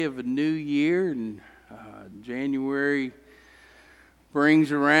Of a new year, and January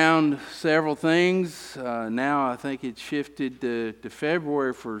brings around several things. Now I think it's shifted to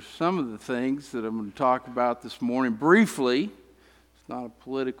February for some of the things that I'm going to talk about this morning briefly. It's not a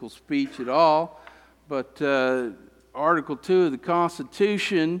political speech at all, but Article 2 of the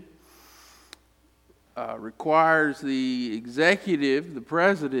Constitution requires the executive, the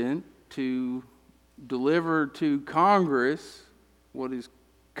president, to deliver to Congress what is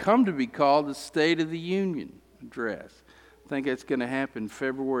come to be called the State of the Union address. I think that's going to happen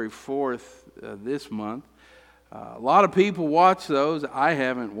February 4th this month. A lot of people watch those. I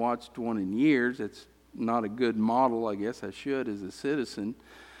haven't watched one in years. It's not a good model. I guess I should as a citizen.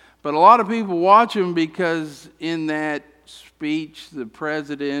 But a lot of people watch them because in that speech, the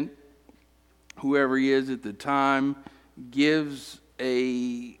president, whoever he is at the time, gives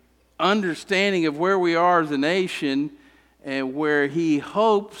a understanding of where we are as a nation and where he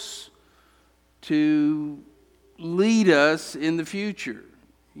hopes to lead us in the future.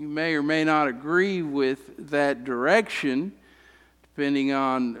 You may or may not agree with that direction, depending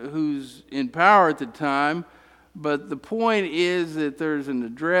on who's in power at the time, but the point is that there's an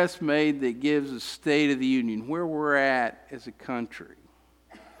address made that gives a State of the Union, where we're at as a country.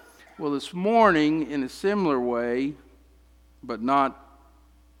 Well, this morning, in a similar way, but not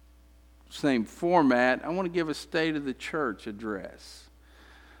same format, I want to give a State of the Church address.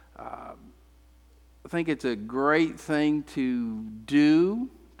 I think it's a great thing to do,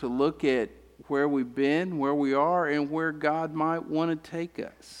 to look at where we've been, where we are, and where God might want to take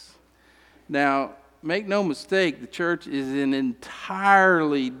us. Now, make no mistake, the church is an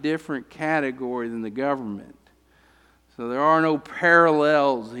entirely different category than the government. So there are no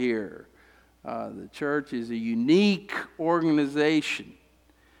parallels here. The church is a unique organization.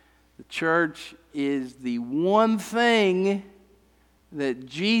 The church is the one thing that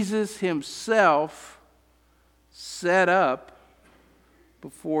Jesus himself set up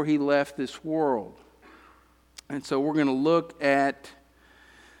before he left this world. And so we're going to look at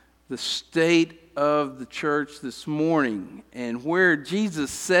the state of the church this morning. And where Jesus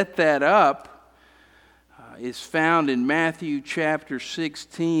set that up is found in Matthew chapter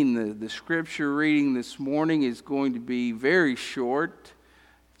 16. The scripture reading this morning is going to be very short.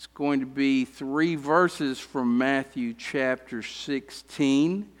 It's going to be 3 verses from Matthew chapter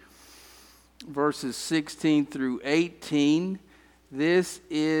 16, verses 16 through 18. This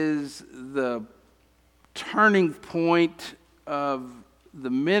is the turning point of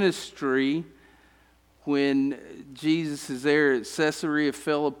the ministry when Jesus is there at Caesarea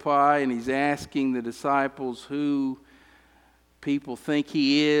Philippi and he's asking the disciples who people think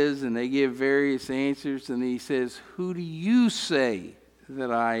he is, and they give various answers, and he says, "Who do you say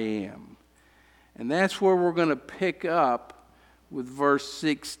that I am?" And that's where we're going to pick up with verse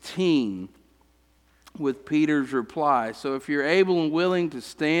 16 with Peter's reply. So if you're able and willing to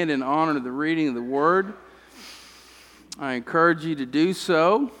stand in honor of the reading of the word, I encourage you to do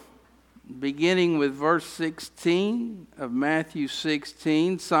so. Beginning with verse 16 of Matthew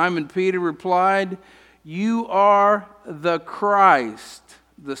 16, Simon Peter replied, "You are the Christ,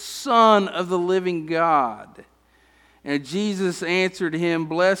 the Son of the living God." And Jesus answered him,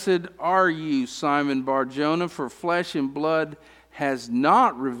 "Blessed are you, Simon Bar-Jonah, for flesh and blood has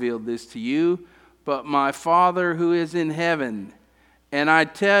not revealed this to you, but my Father who is in heaven. And I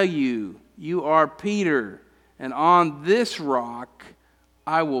tell you, you are Peter, and on this rock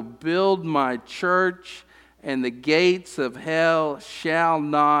I will build my church, and the gates of hell shall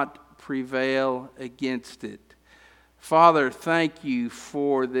not prevail against it." Father, thank you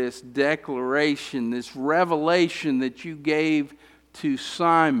for this declaration, this revelation that you gave to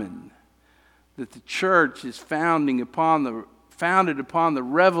Simon, that the church is founded upon the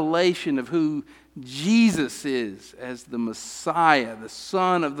revelation of who Jesus is as the Messiah, the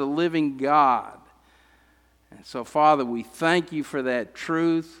Son of the living God. And so, Father, we thank you for that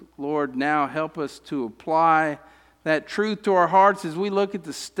truth. Lord, now help us to apply that truth to our hearts as we look at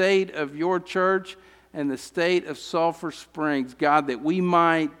the state of your church and the state of Sulphur Springs, God, that we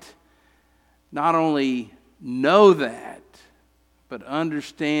might not only know that, but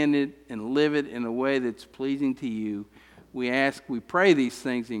understand it and live it in a way that's pleasing to you. We pray these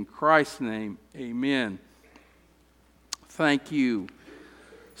things in Christ's name. Amen. Thank you.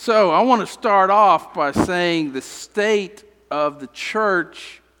 So I want to start off by saying the state of the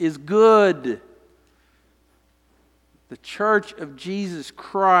church is good. The church of Jesus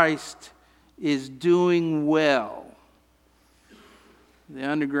Christ is doing well. The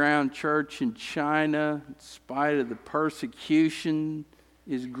underground church in China, in spite of the persecution,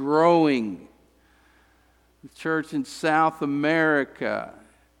 is growing. The church in South America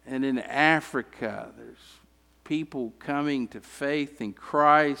And in Africa, there's people coming to faith in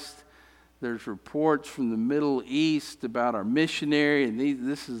Christ. There's reports from the Middle East about our missionary, and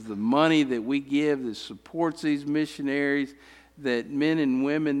this is the money that we give that supports these missionaries, that men and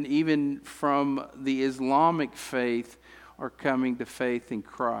women, even from the Islamic faith, are coming to faith in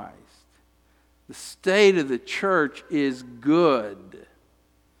Christ. The state of the church is good.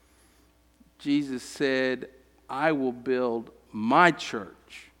 Jesus said, I will build my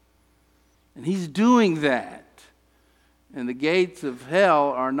church. And he's doing that. And the gates of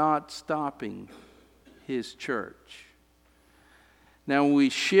hell are not stopping his church. Now, when we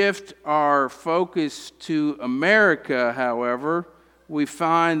shift our focus to America, however, we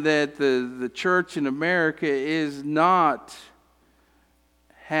find that the church in America is not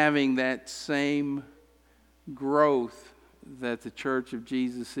having that same growth that the Church of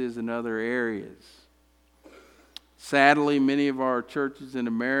Jesus is in other areas. Sadly, many of our churches in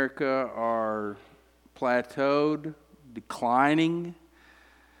America are plateaued, declining,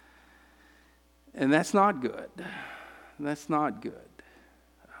 and that's not good. That's not good.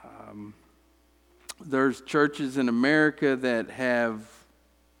 There's churches in America that have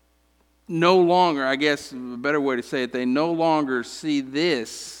no longer, I guess a better way to say it, they no longer see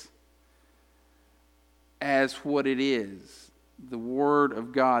this as what it is, the Word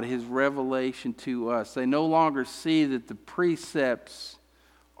of God, His revelation to us. They no longer see that the precepts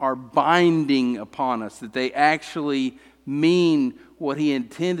are binding upon us, that they actually mean what He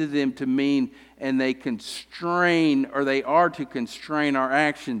intended them to mean, and they constrain, or they are to constrain our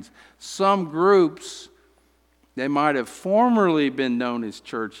actions. Some groups, they might have formerly been known as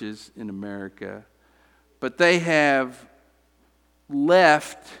churches in America, but they have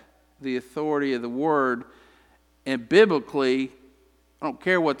left the authority of the Word, and biblically, I don't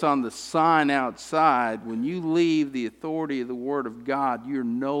care what's on the sign outside, when you leave the authority of the Word of God, you're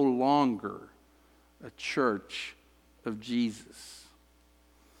no longer a church of Jesus.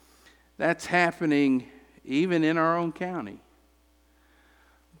 That's happening even in our own county.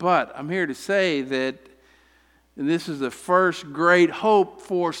 But I'm here to say that, and this is the first great hope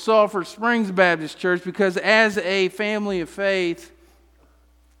for Sulphur Springs Baptist Church, because as a family of faith,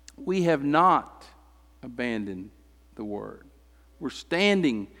 we have not abandoned the Word. We're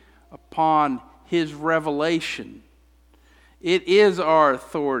standing upon His revelation. It is our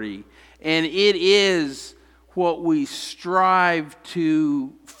authority, and it is what we strive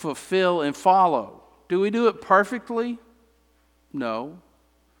to fulfill and follow. Do we do it perfectly? No.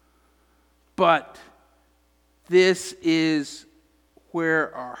 But this is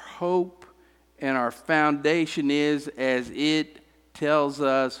where our hope and our foundation is, as it tells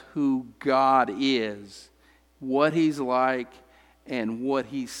us who God is, what He's like, and what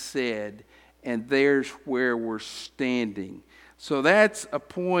He said. And there's where we're standing. So that's a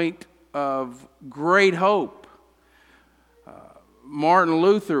point of great hope. Martin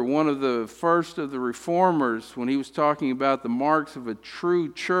Luther, one of the first of the reformers, when he was talking about the marks of a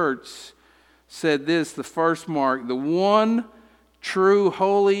true church, said this, the first mark: the one true,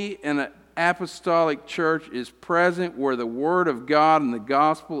 holy, and apostolic church is present where the Word of God and the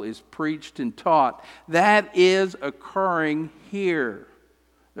gospel is preached and taught. That is occurring here.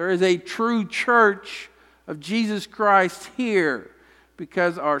 There is a true church of Jesus Christ here,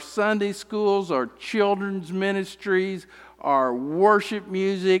 because our Sunday schools, our children's ministries, our worship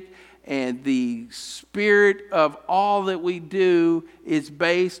music, and the spirit of all that we do is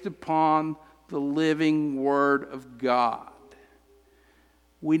based upon the living Word of God.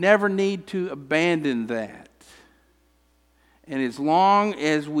 We never need to abandon that. And as long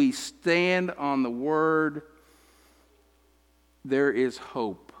as we stand on the Word, there is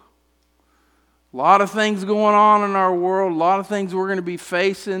hope. A lot of things going on in our world, a lot of things we're going to be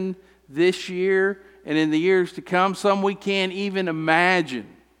facing this year and in the years to come, some we can't even imagine.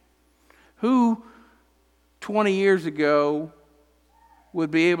 Who 20 years ago would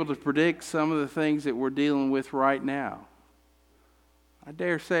be able to predict some of the things that we're dealing with right now? I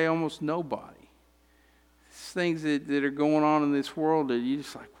dare say almost nobody. These things that are going on in this world that you're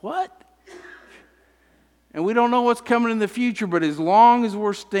just like, what? And we don't know what's coming in the future, but as long as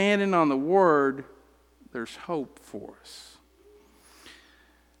we're standing on the Word, there's hope for us.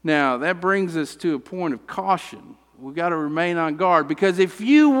 Now, that brings us to a point of caution. We've got to remain on guard, because if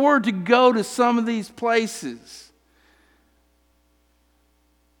you were to go to some of these places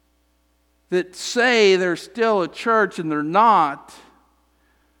that say they're still a church and they're not,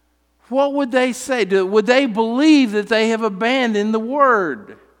 what would they say? Would they believe that they have abandoned the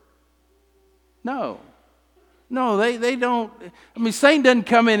Word? No. No, they don't. I mean, Satan doesn't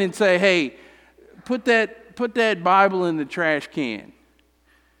come in and say, hey, put that Bible in the trash can.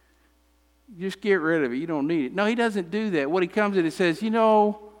 just get rid of it. You don't need it. No, he doesn't do that. What he comes in and says,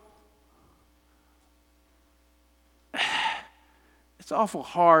 it's awful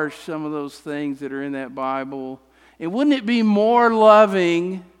harsh, some of those things that are in that Bible. And wouldn't it be more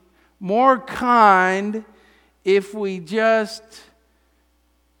loving, more kind, if we just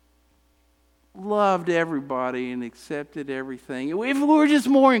loved everybody and accepted everything? If we were just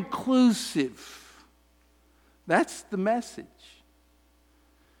more inclusive. That's the message.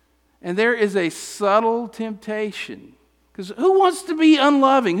 And there is a subtle temptation. Because who wants to be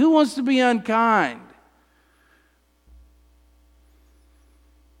unloving? Who wants to be unkind?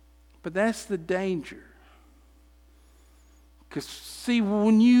 But that's the danger. Because, see,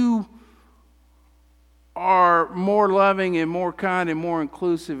 when you are more loving and more kind and more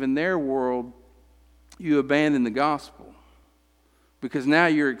inclusive in their world, you abandon the gospel. Because now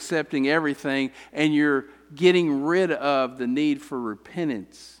you're accepting everything and you're getting rid of the need for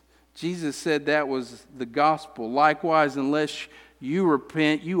repentance. Jesus said that was the gospel. Likewise, unless you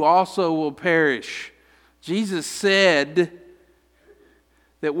repent, you also will perish. Jesus said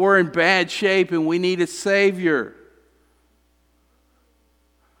that we're in bad shape and we need a Savior.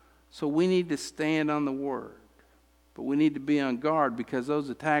 So we need to stand on the Word. But we need to be on guard because those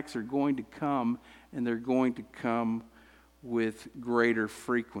attacks are going to come, and they're going to come with greater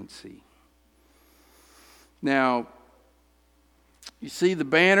frequency. Now, you see the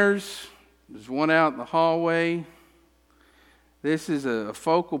banners. There's one out in the hallway. This is a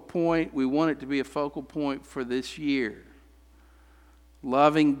focal point. We want it to be a focal point for this year.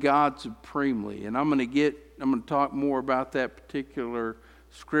 Loving God supremely. And I'm going to talk more about that particular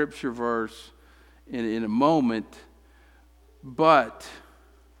scripture verse in a moment. But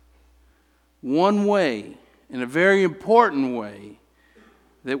one way, in a very important way,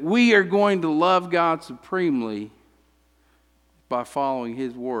 that we are going to love God supremely by following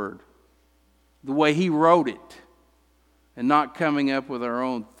His Word, the way He wrote it, and not coming up with our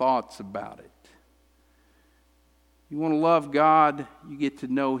own thoughts about it. You want to love God, you get to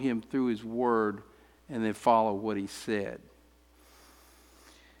know Him through His Word and then follow what He said.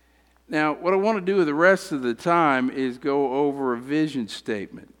 Now, what I want to do the rest of the time is go over a vision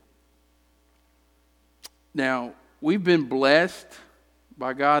statement. Now, we've been blessed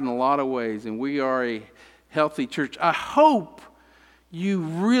by God in a lot of ways, and we are a healthy church. I hope you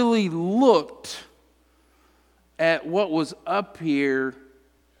really looked at what was up here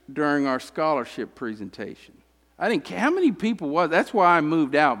during our scholarship presentation. I didn't care how many people was. That's why I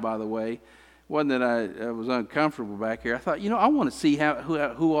moved out, by the way. It wasn't that I was uncomfortable back here. I thought, I want to see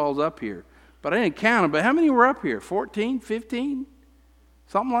who all's up here. But I didn't count them. But how many were up here? 14, 15?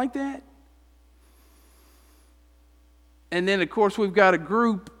 Something like that? And then, of course, we've got a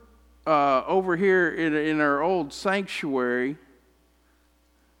group over here in our old sanctuary.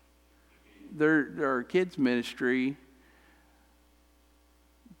 They're our kids' ministry.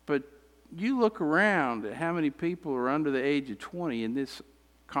 But you look around at how many people are under the age of 20 in this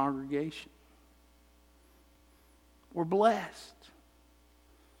congregation. We're blessed.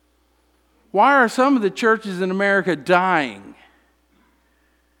 Why are some of the churches in America dying?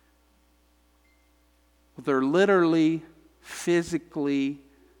 Well, they're literally, physically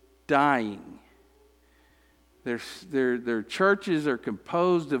dying. Their churches are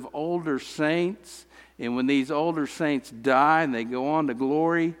composed of older saints, and when these older saints die and they go on to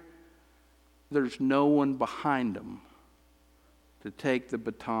glory, there's no one behind them to take the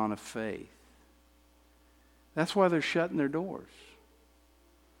baton of faith. That's why they're shutting their doors.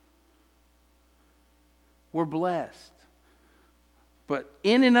 We're blessed. But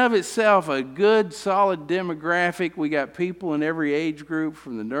in and of itself, a good, solid demographic. We got people in every age group,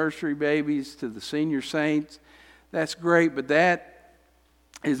 from the nursery babies to the senior saints. That's great, but that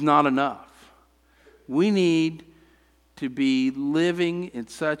is not enough. We need to be living in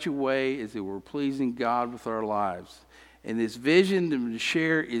such a way as that we're pleasing God with our lives. And this vision to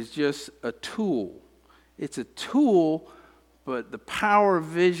share is just a tool. It's a tool, but the power of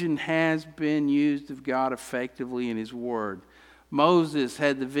vision has been used of God effectively in His Word. Moses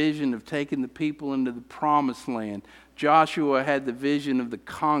had the vision of taking the people into the promised land. Joshua had the vision of the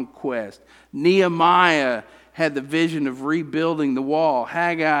conquest. Nehemiah had the vision of rebuilding the wall.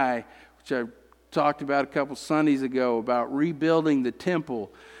 Haggai, which I talked about a couple Sundays ago, about rebuilding the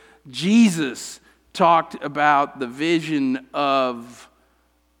temple. Jesus talked about the vision of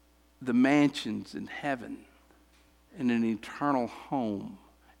the mansions in heaven and an eternal home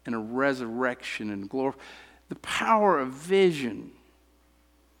and a resurrection and glory. The power of vision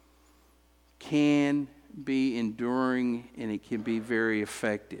can be enduring, and it can be very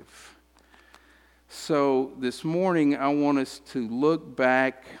effective. So this morning I want us to look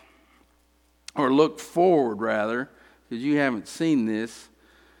back or look forward rather, because you haven't seen this,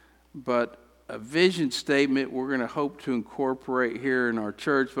 but a vision statement we're going to hope to incorporate here in our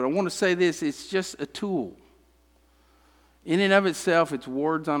church. But I want to say this, it's just a tool. In and of itself, it's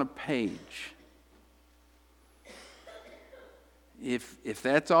words on a page. If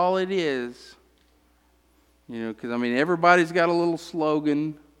that's all it is, because everybody's got a little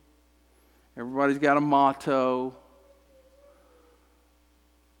slogan, everybody's got a motto,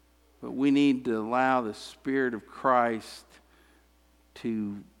 but we need to allow the Spirit of Christ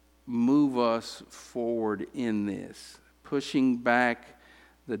to move us forward in this. Pushing back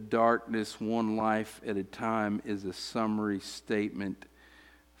the darkness one life at a time is a summary statement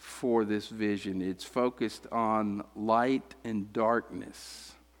for this vision. It's focused on light and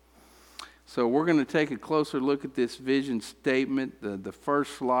darkness. So we're going to take a closer look at this vision statement. The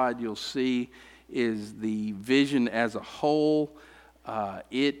first slide you'll see is the vision as a whole.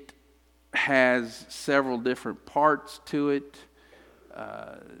 It has several different parts to it.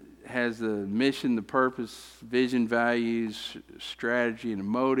 Has the mission, the purpose, vision, values, strategy, and a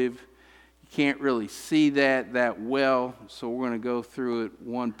motive. Can't really see that well, so we're going to go through it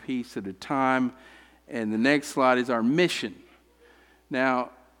one piece at a time. And the next slide is our mission. Now,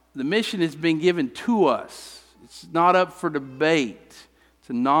 the mission has been given to us. It's not up for debate. It's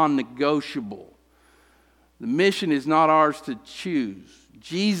a non-negotiable. The mission is not ours to choose.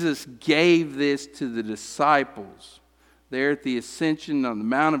 Jesus gave this to the disciples there at the ascension on the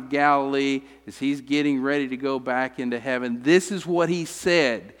Mount of Galilee as he's getting ready to go back into heaven. This is what he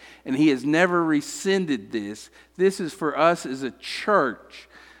said, and he has never rescinded this. This is for us as a church.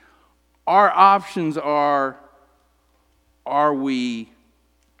 Our options are we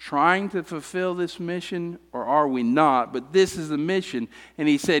trying to fulfill this mission or are we not? But this is the mission. And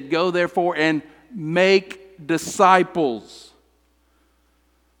he said, go therefore and make disciples.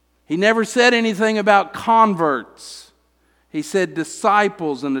 He never said anything about converts. He said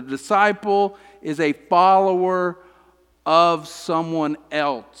disciples, and a disciple is a follower of someone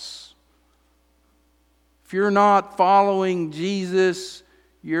else. If you're not following Jesus,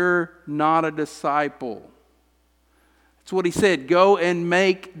 you're not a disciple. That's what he said, go and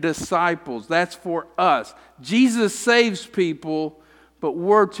make disciples. That's for us. Jesus saves people, but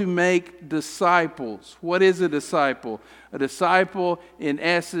we're to make disciples. What is a disciple? A disciple, in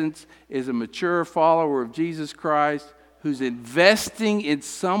essence, is a mature follower of Jesus Christ who's investing in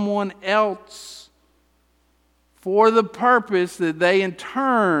someone else for the purpose that they in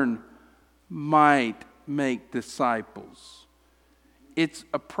turn might make disciples. It's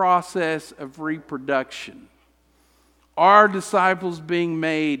a process of reproduction. Are disciples being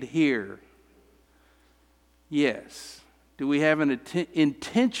made here? Yes. Do we have an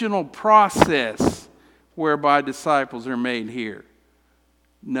intentional process whereby disciples are made here?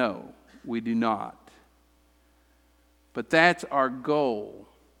 No, we do not. But that's our goal,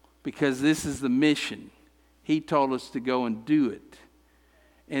 because this is the mission. He told us to go and do it.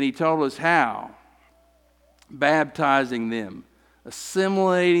 And he told us how. Baptizing them,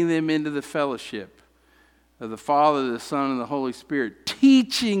 assimilating them into the fellowship of the Father, the Son, and the Holy Spirit,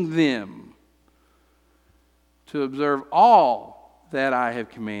 teaching them to observe all that I have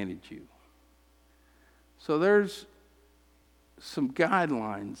commanded you. So there's some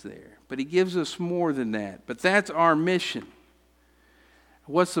guidelines there, but he gives us more than that. But that's our mission.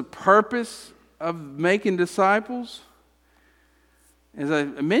 What's the purpose of making disciples? As I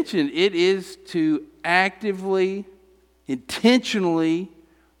mentioned, it is to actively, intentionally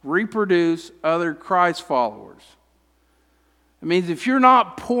reproduce other Christ followers. It means if you're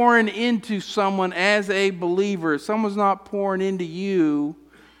not pouring into someone as a believer, if someone's not pouring into you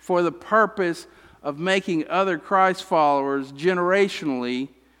for the purpose of making other Christ followers generationally,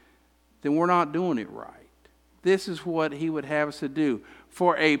 then we're not doing it right. This is what he would have us to do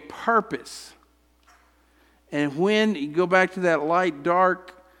for a purpose. And when you go back to that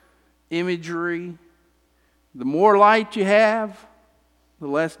light-dark imagery, the more light you have, the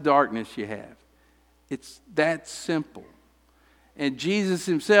less darkness you have. It's that simple. And Jesus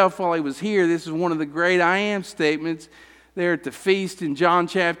himself, while he was here, this is one of the great I am statements there at the feast in John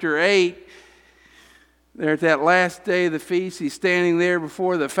chapter 8. There at that last day of the feast, he's standing there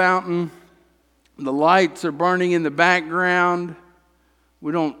before the fountain. The lights are burning in the background.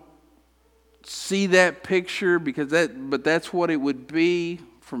 We don't see that picture but that's what it would be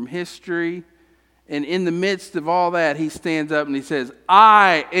from history. And in the midst of all that, he stands up and he says,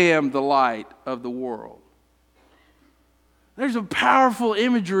 I am the light of the world. There's a powerful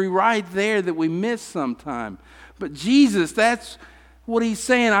imagery right there that we miss sometime. But Jesus, that's what he's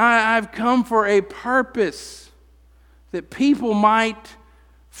saying. I've come for a purpose, that people might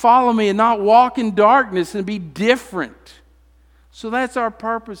follow me and not walk in darkness and be different. So that's our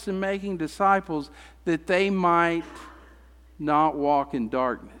purpose in making disciples, that they might not walk in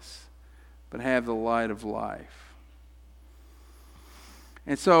darkness, but have the light of life.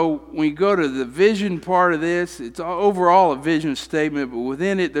 And so when you go to the vision part of this, it's overall a vision statement, but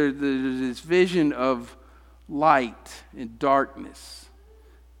within it there's this vision of light and darkness,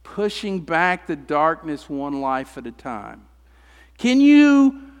 pushing back the darkness one life at a time. Can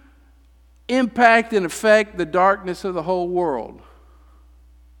you impact and affect the darkness of the whole world?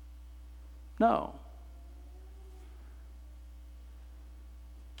 No.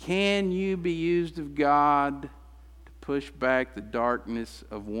 Can you be used of God to push back the darkness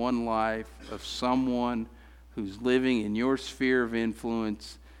of one life, of someone who's living in your sphere of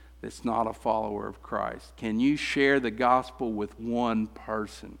influence that's not a follower of Christ? Can you share the gospel with one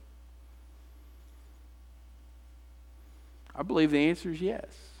person? I believe the answer is yes.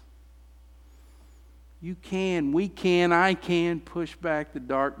 You can, we can, I can push back the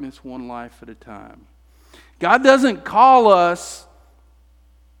darkness one life at a time. God doesn't call us,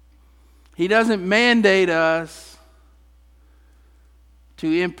 He doesn't mandate us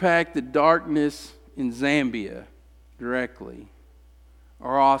to impact the darkness in Zambia directly,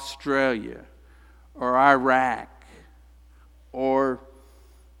 or Australia, or Iraq, or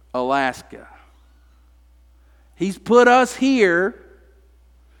Alaska. He's put us here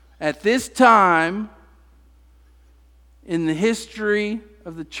at this time in the history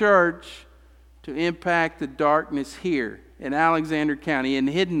of the church to impact the darkness here in Alexander County, in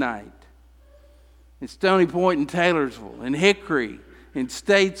Hiddenite, in Stony Point and Taylorsville, in Hickory, in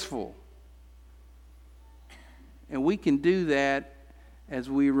Statesville. And we can do that as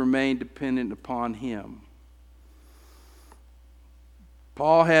we remain dependent upon Him.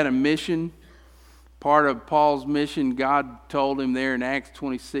 Paul had a mission. Part of Paul's mission, God told him there in Acts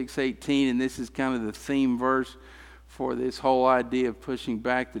 26:18, and this is kind of the theme verse for this whole idea of pushing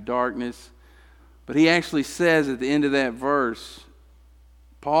back the darkness. But he actually says at the end of that verse,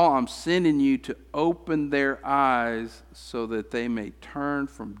 Paul, I'm sending you to open their eyes so that they may turn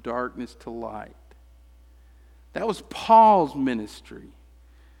from darkness to light. That was Paul's ministry.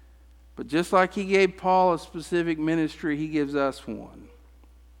 But just like He gave Paul a specific ministry, He gives us one.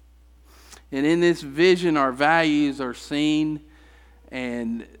 And in this vision, our values are seen,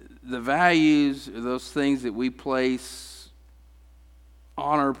 and the values are those things that we place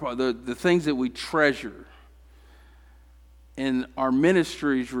on the things that we treasure. And our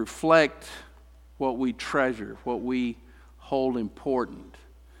ministries reflect what we treasure, what we hold important.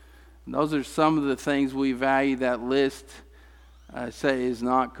 And those are some of the things we value. That list, I say, is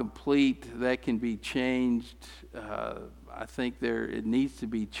not complete. That can be changed. I think it needs to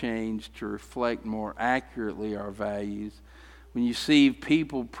be changed to reflect more accurately our values. When you see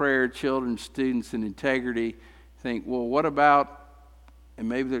people, prayer, children, students, and integrity, think, well, what about, and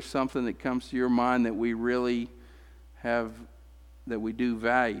maybe there's something that comes to your mind that we really have, that we do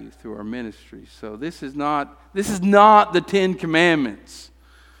value through our ministry. So this is not the Ten Commandments.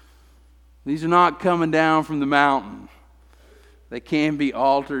 These are not coming down from the mountain. They can be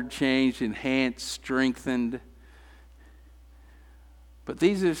altered, changed, enhanced, strengthened. But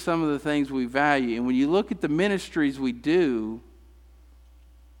these are some of the things we value. And when you look at the ministries we do,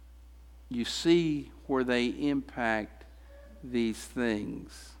 you see where they impact these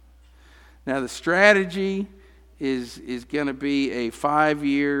things. Now, the strategy is going to be a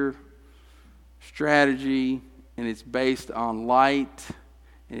 5-year strategy, and it's based on light.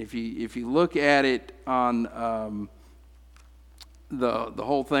 And if you look at it on the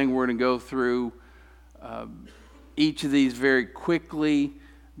whole thing, we're going to go through each of these very quickly,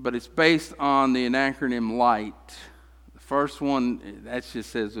 but it's based on the acronym LIGHT. The first one, that just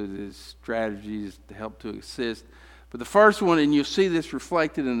says it is strategies to help to assist. But the first one, and you'll see this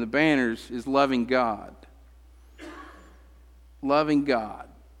reflected in the banners, is loving God. Loving God.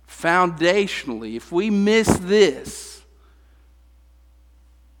 Foundationally, if we miss this,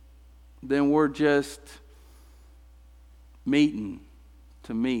 then we're just meeting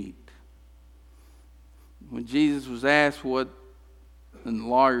to meet. When Jesus was asked what, and the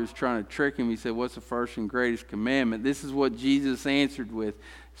lawyer was trying to trick him, he said, what's the first and greatest commandment? This is what Jesus answered with.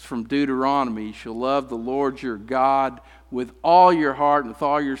 It's from Deuteronomy. You shall love the Lord your God with all your heart and with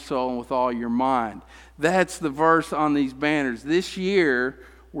all your soul and with all your mind. That's the verse on these banners. This year,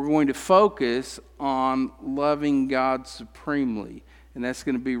 we're going to focus on loving God supremely. And that's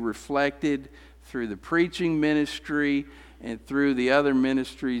going to be reflected through the preaching ministry and through the other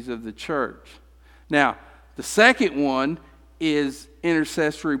ministries of the church. Now, the second one is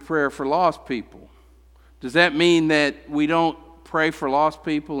intercessory prayer for lost people. Does that mean that we don't pray for lost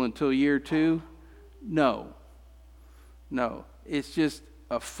people until year 2? No. It's just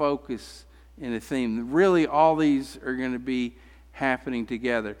a focus and a theme. Really, all these are going to be happening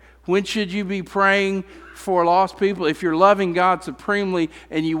together. When should you be praying for lost people? If you're loving God supremely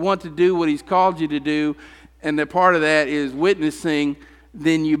and you want to do what He's called you to do, and that part of that is witnessing,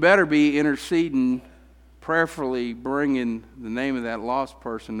 then you better be interceding, prayerfully bringing the name of that lost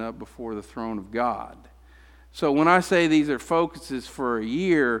person up before the throne of God. So when I say these are focuses for a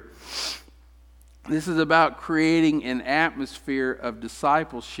year, this is about creating an atmosphere of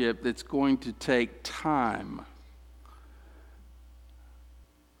discipleship that's going to take time.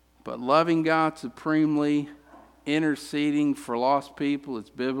 But loving God supremely, interceding for lost people, it's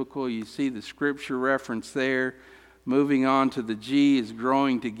biblical. You see the scripture reference there. Moving on to the G is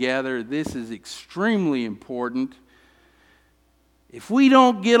growing together. This is extremely important. If we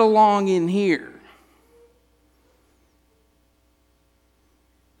don't get along in here,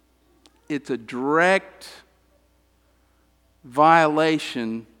 it's a direct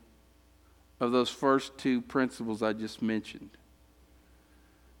violation of those first 2 principles I just mentioned.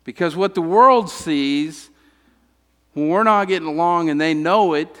 Because what the world sees, when we're not getting along and they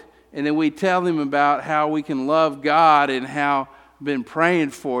know it, and then we tell them about how we can love God and how I've been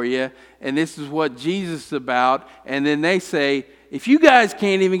praying for you, and this is what Jesus is about, and then they say, if you guys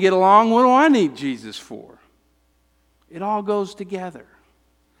can't even get along, what do I need Jesus for? It all goes together.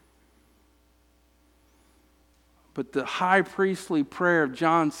 But the high priestly prayer of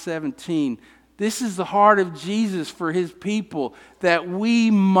John 17, this is the heart of Jesus for His people, that we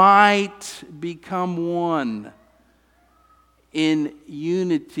might become one in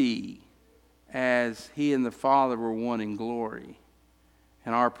unity as He and the Father were one in glory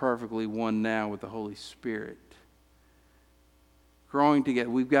and are perfectly one now with the Holy Spirit. Growing together,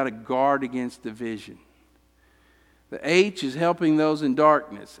 we've got to guard against division. The H is helping those in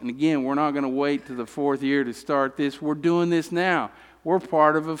darkness. And again, we're not going to wait to the 4th year to start this. We're doing this now. We're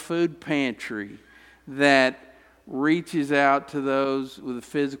part of a food pantry that reaches out to those with a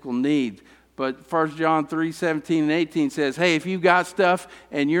physical need. But 1 John 3:17 and 18 says, hey, if you've got stuff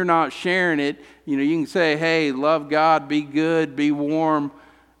and you're not sharing it, you can say, hey, love God, be good, be warm.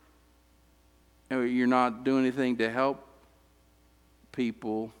 You're not doing anything to help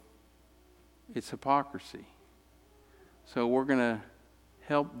people. It's hypocrisy. So we're going to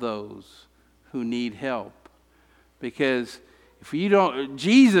help those who need help. Because if you don't,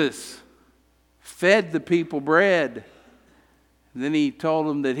 Jesus fed the people bread. Then He told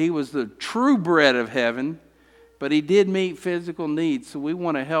them that He was the true bread of heaven, but He did meet physical needs. So we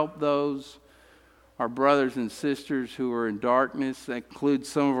want to help those, our brothers and sisters who are in darkness. That includes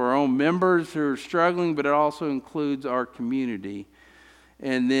some of our own members who are struggling, but it also includes our community.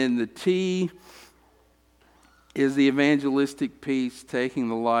 And then the T is the evangelistic piece, taking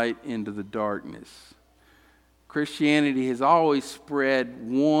the light into the darkness. Christianity has always spread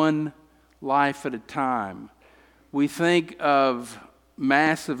one life at a time. We think of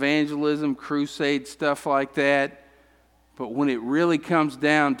mass evangelism, crusade, stuff like that, but when it really comes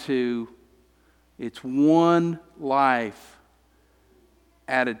down to, it's one life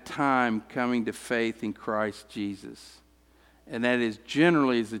at a time coming to faith in Christ Jesus. And that is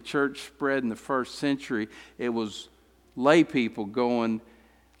generally, as the church spread in the 1st century, it was lay people going,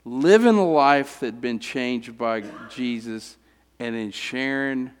 living a life that had been changed by Jesus, and then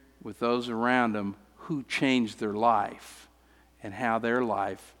sharing with those around them who changed their life and how their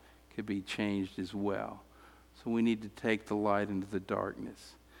life could be changed as well. So we need to take the light into the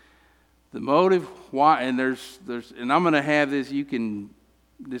darkness. The motive, why, and and I'm going to have this.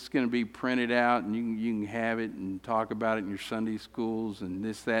 This is going to be printed out, and you can have it and talk about it in your Sunday schools and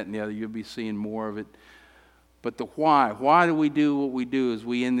this, that, and the other. You'll be seeing more of it. But the why. Why do we do what we do as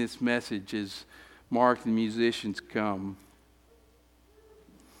we end this message as Mark and the musicians come?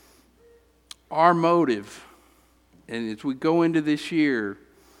 Our motive, and as we go into this year,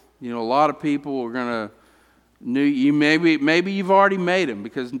 a lot of people are going to maybe you've already made them,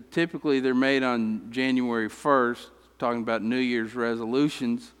 because typically they're made on January 1st, talking about New Year's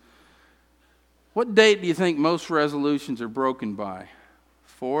resolutions. What date do you think most resolutions are broken by?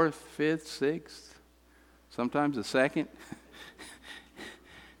 4th, 5th, 6th? Sometimes the 2nd?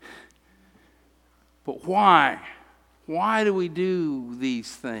 But why? Why do we do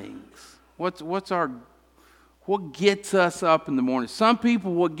these things? What gets us up in the morning? Some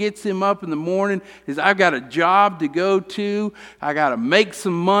people, what gets them up in the morning is, I've got a job to go to, I got to make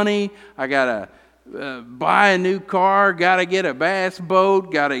some money, I got to buy a new car, got to get a bass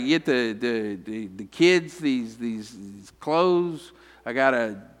boat, got to get the kids these clothes, I got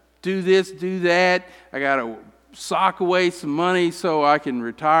to do this, do that, I got to sock away some money so I can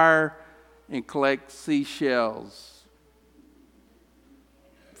retire and collect seashells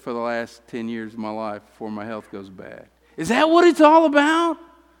for the last 10 years of my life before my health goes bad. Is that what it's all about?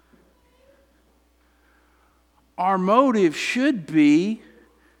 Our motive should be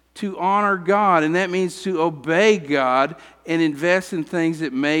to honor God, and that means to obey God and invest in things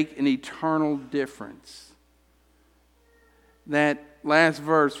that make an eternal difference. That last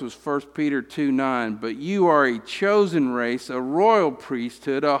verse was 1 Peter 2:9. But you are a chosen race, a royal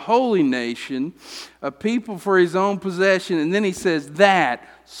priesthood, a holy nation, a people for his own possession. And then he says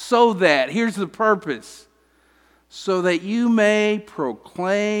so that, here's the purpose, so that you may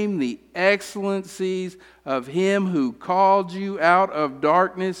proclaim the excellencies of him who called you out of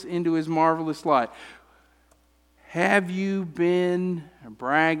darkness into his marvelous light. Have you been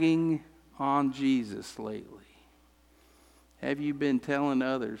bragging on Jesus lately? Have you been telling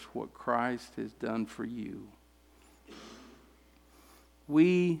others what Christ has done for you?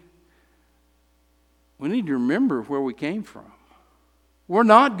 We need to remember where we came from. We're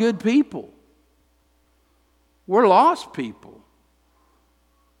not good people. We're lost people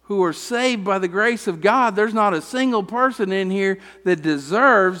who are saved by the grace of God. There's not a single person in here that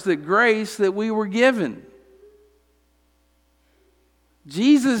deserves the grace that we were given.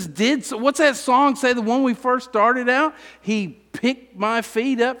 Jesus did so. What's that song say, the one we first started out? He picked my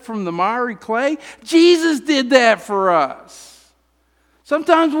feet up from the miry clay. Jesus did that for us.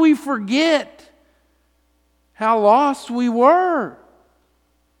 Sometimes we forget how lost we were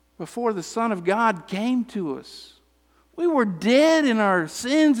before the Son of God came to us. We were dead in our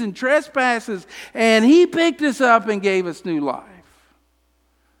sins and trespasses, and he picked us up and gave us new life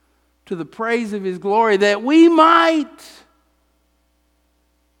to the praise of his glory, that we might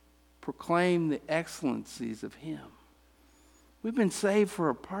proclaim the excellencies of him. We've been saved for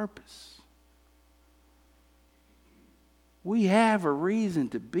a purpose. We have a reason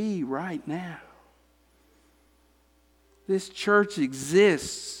to be right now. This church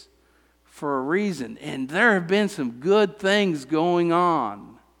exists for a reason, and there have been some good things going on.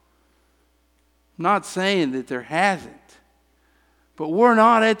 I'm not saying that there hasn't, but we're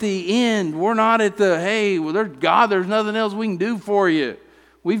not at the end. We're not at the, hey, well, there's God, there's nothing else we can do for you.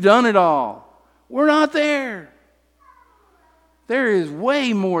 We've done it all. We're not there. There is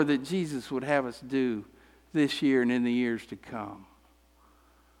way more that Jesus would have us do this year and in the years to come.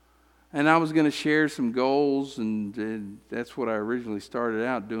 And I was going to share some goals, and that's what I originally started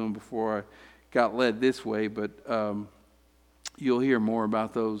out doing before I got led this way. But you'll hear more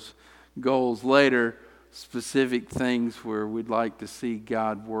about those goals later, specific things where we'd like to see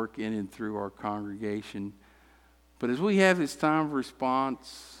God work in and through our congregation. But as we have this time of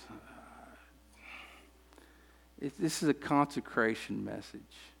response, this is a consecration message.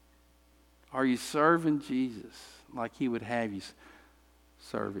 Are you serving Jesus like he would have you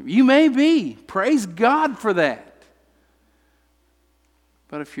serve him? You may be. Praise God for that.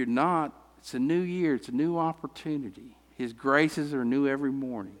 But if you're not, it's a new year. It's a new opportunity. His graces are new every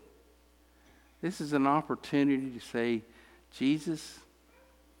morning. This is an opportunity to say, Jesus,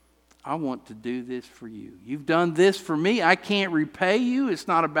 I want to do this for you. You've done this for me. I can't repay you. It's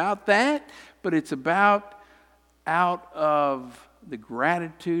not about that, but it's about out of the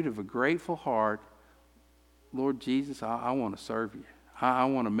gratitude of a grateful heart, Lord Jesus, I want to serve you. I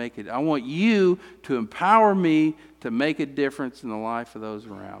want to make it. I want you to empower me to make a difference in the life of those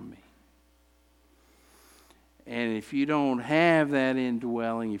around me. And if you don't have that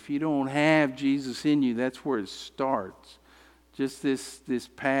indwelling, if you don't have Jesus in you, that's where it starts. Just this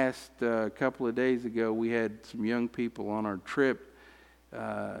past couple of days ago, we had some young people on our trip.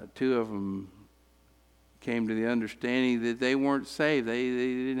 Two of them came to the understanding that they weren't saved. They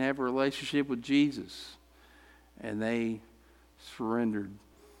didn't have a relationship with Jesus. And they surrendered,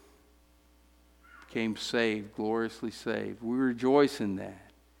 became saved, gloriously saved. We rejoice in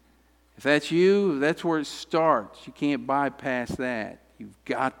that. If that's you, that's where it starts. You can't bypass that. You've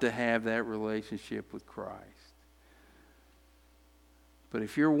got to have that relationship with Christ. But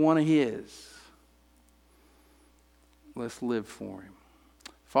if you're one of his, let's live for him.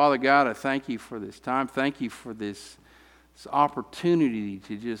 Father God, I thank you for this time. Thank you for this opportunity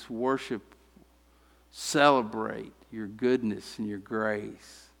to just worship, celebrate your goodness and your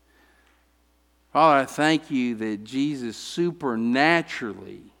grace. Father, I thank you that Jesus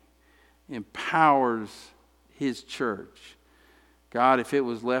supernaturally empowers his church. God, if it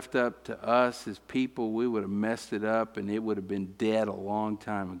was left up to us as people, we would have messed it up and it would have been dead a long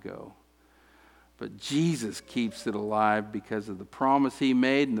time ago. But Jesus keeps it alive because of the promise he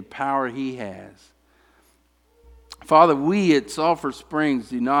made and the power he has. Father, we at Sulphur Springs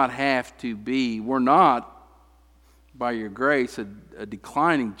do not have to be, we're not by your grace, a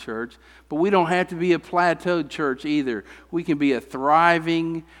declining church, but we don't have to be a plateaued church either. We can be a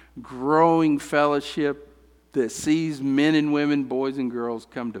thriving, growing fellowship that sees men and women, boys and girls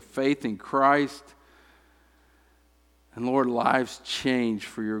come to faith in Christ. And Lord, lives change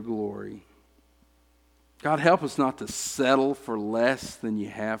for your glory. God, help us not to settle for less than you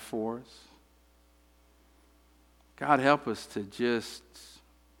have for us. God, help us to just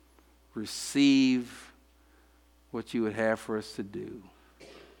receive what you would have for us to do.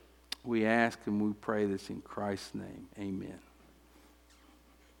 We ask and we pray this in Christ's name. Amen.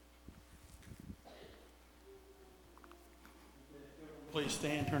 Please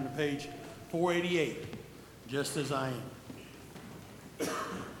stand, turn to page 488, just as I am.